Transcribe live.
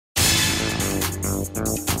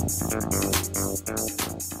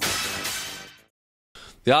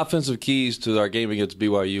The offensive keys to our game against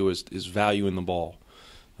BYU is valuing the ball.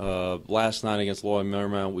 Last night against Leavey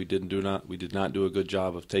Center, we did not do a good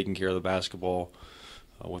job of taking care of the basketball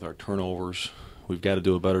with our turnovers. We've got to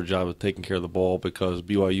do a better job of taking care of the ball because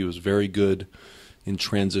BYU is very good in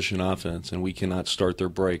transition offense, and we cannot start their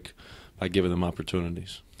break by giving them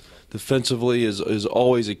opportunities. Defensively is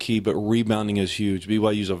always a key, but rebounding is huge.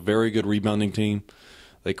 BYU is a very good rebounding team.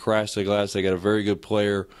 They crash the glass. They got a very good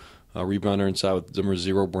player, rebounder inside with number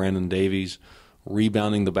 0, Brandon Davies.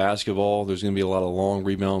 Rebounding the basketball, there's going to be a lot of long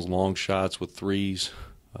rebounds, long shots with threes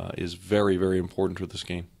is very, very important for this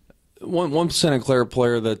game. One Santa Clara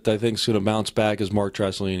player that I think is going to bounce back is Mark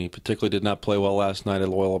Traslini. Particularly did not play well last night at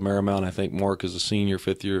Loyola Marymount. I think Mark is a senior,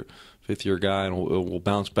 fifth year guy, and will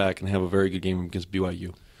bounce back and have a very good game against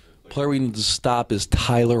BYU. Player we need to stop is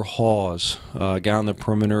Tyler Hawes. Guy on the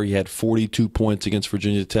perimeter. He had 42 points against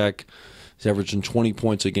Virginia Tech. He's averaging 20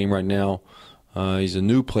 points a game right now. He's a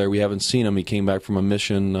new player. We haven't seen him. He came back from a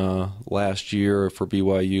mission last year for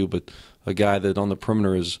BYU, but a guy that on the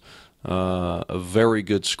perimeter is a very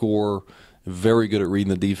good scorer, very good at reading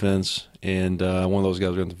the defense, and one of those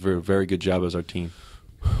guys who did a very good job as our team.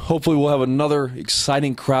 Hopefully we'll have another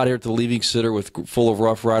exciting crowd here at the Leavey Center full of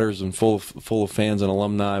Rough Riders and full of fans and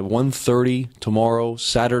alumni. 1:30 tomorrow,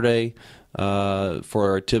 Saturday,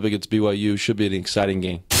 for our tip against BYU. Should be an exciting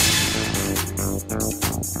game.